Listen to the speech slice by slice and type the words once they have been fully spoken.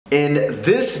In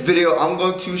this video, I'm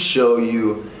going to show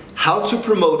you how to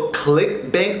promote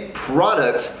Clickbank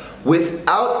products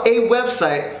without a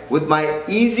website with my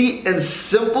easy and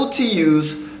simple to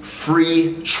use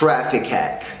free traffic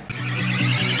hack.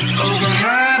 Over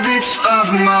habits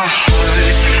of my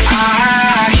heart,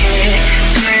 I can't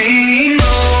say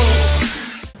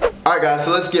no. Alright guys,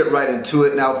 so let's get right into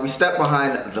it. Now if we step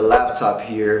behind the laptop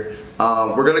here,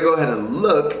 we're gonna go ahead and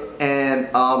look, and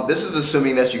this is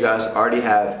assuming that you guys already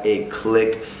have a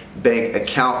Clickbank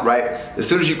account, right? As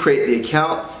soon as you create the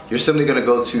account, you're simply gonna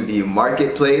go to the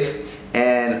marketplace,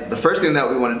 and the first thing that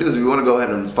we wanna do is we wanna go ahead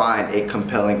and find a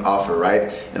compelling offer,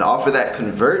 right? An offer that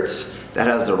converts, that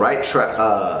has the right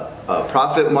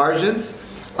profit margins,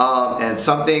 and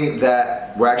something that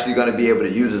we're actually going to be able to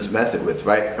use this method with,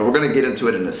 right? And we're going to get into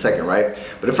it in a second, right?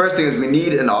 But the first thing is we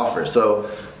need an offer.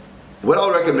 So what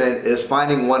I'll recommend is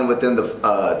finding one within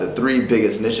the three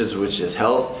biggest niches, which is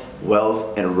health,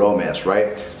 wealth, and romance,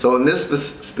 right? So in this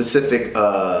specific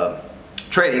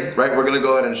training, right, we're going to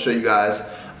go ahead and show you guys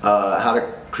how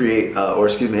to create, how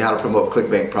to promote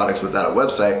Clickbank products without a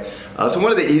website. So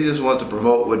one of the easiest ones to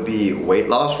promote would be weight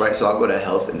loss, right? So I'll go to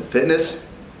health and fitness.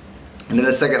 And in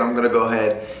a second, I'm gonna go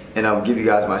ahead and I'll give you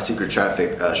guys my secret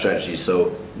traffic strategy.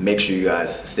 So make sure you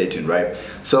guys stay tuned, right?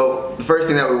 So the first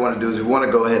thing that we wanna do is we wanna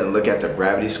go ahead and look at the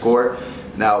gravity score.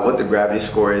 Now what the gravity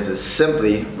score is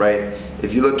simply, right,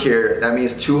 if you look here, that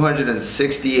means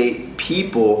 268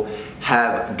 people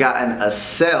have gotten a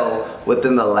sale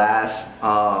within the last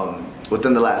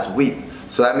week.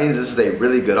 So that means this is a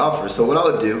really good offer. So what I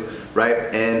would do,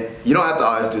 right, and you don't have to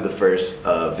always do the first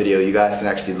video. You guys can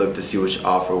actually look to see which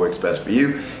offer works best for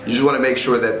you. You just want to make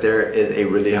sure that there is a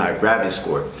really high gravity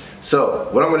score. So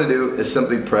what I'm going to do is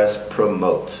simply press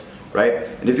promote, right?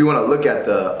 And if you want to look at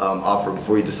the offer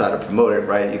before you decide to promote it,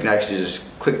 right, you can actually just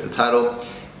click the title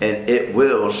and it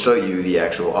will show you the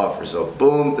actual offer. So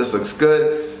boom, this looks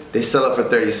good. They sell it for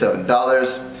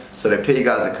 $37. So they pay you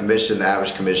guys a commission. The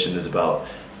average commission is about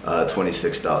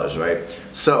 $26, right?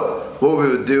 So what we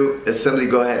would do is simply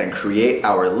go ahead and create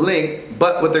our link,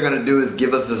 but what they're gonna do is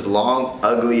give us this long,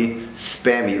 ugly,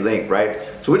 spammy link, right?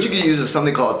 So what you can use is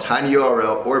something called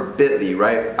tinyurl or bit.ly,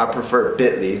 right? I prefer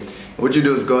bit.ly. And what you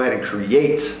do is go ahead and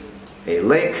create a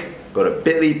link, go to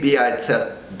bit.ly,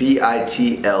 bit.ly.com,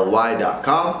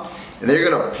 and then you're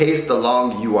gonna paste the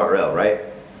long URL, right?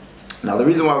 Now the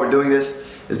reason why we're doing this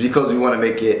is because we want to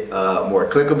make it more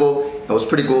clickable. And what's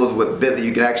pretty cool is with bit.ly,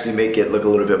 you can actually make it look a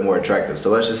little bit more attractive. So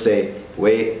let's just say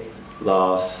weight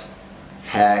loss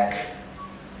hack,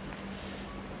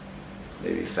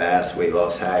 maybe fast weight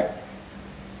loss hack.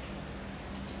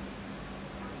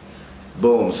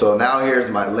 Boom. So now here's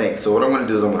my link. So what I'm going to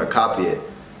do is I'm going to copy it,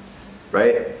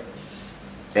 right?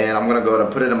 And I'm going to go ahead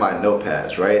and put it in my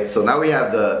notepads, right? So now we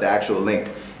have the actual link.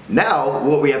 Now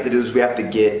what we have to do is we have to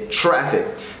get traffic.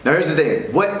 Now here's the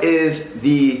thing, what is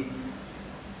the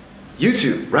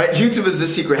YouTube, right? YouTube is the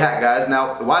secret hack, guys.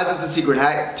 Now why is it the secret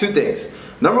hack? Two things.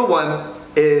 Number one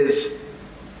is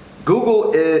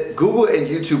Google and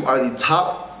YouTube are the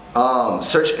top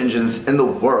search engines in the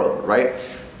world, right?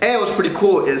 And what's pretty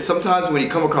cool is sometimes when you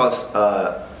come across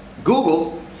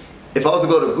Google, if I was to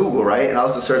go to Google, right, and I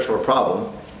was to search for a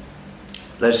problem,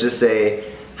 let's just say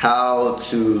how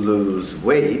to lose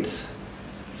weight,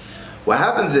 what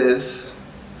happens is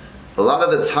a lot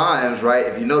of the times, right,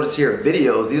 if you notice here,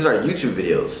 videos, these are YouTube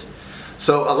videos.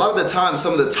 So a lot of the time,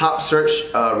 some of the top search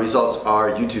results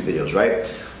are YouTube videos, right?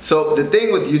 So the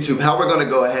thing with YouTube, how we're gonna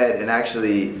go ahead and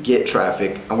actually get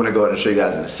traffic, I'm gonna go ahead and show you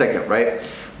guys in a second, right?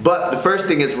 But the first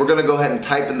thing is we're gonna go ahead and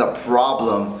type in the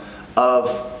problem of,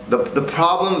 the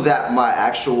problem that my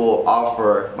actual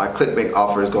offer, my Clickbank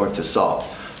offer is going to solve.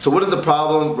 So what is the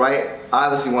problem, right? I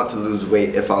obviously want to lose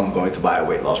weight if I'm going to buy a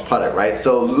weight loss product, right?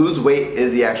 So lose weight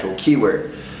is the actual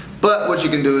keyword. But what you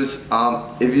can do is,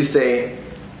 if you say,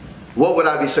 what would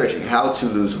I be searching? How to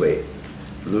lose weight.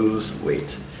 Lose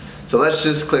weight. So let's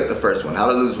just click the first one, how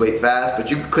to lose weight fast,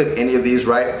 but you can click any of these,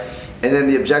 right? And then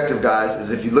the objective, guys,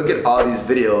 is if you look at all these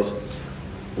videos,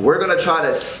 we're gonna try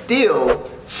to steal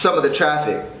some of the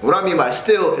traffic. What I mean by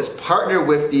steal is partner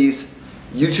with these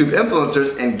YouTube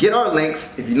influencers and get our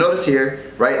links. If you notice here,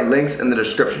 right, links in the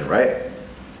description, right?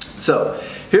 So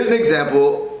here's an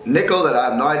example. Nico, that I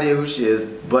have no idea who she is,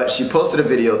 but she posted a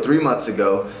video 3 months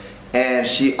ago and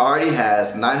she already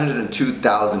has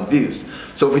 902,000 views.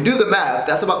 So if we do the math,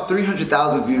 that's about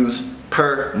 300,000 views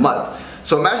per month.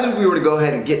 So imagine if we were to go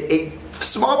ahead and get a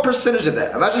small percentage of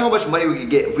that. Imagine how much money we could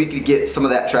get if we could get some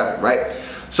of that traffic, right?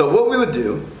 So what we would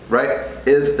do, right,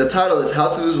 is the title is How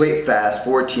to Lose Weight Fast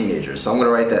for Teenagers. So I'm gonna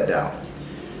write that down.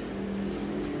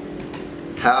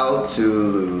 How to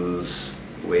lose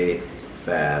weight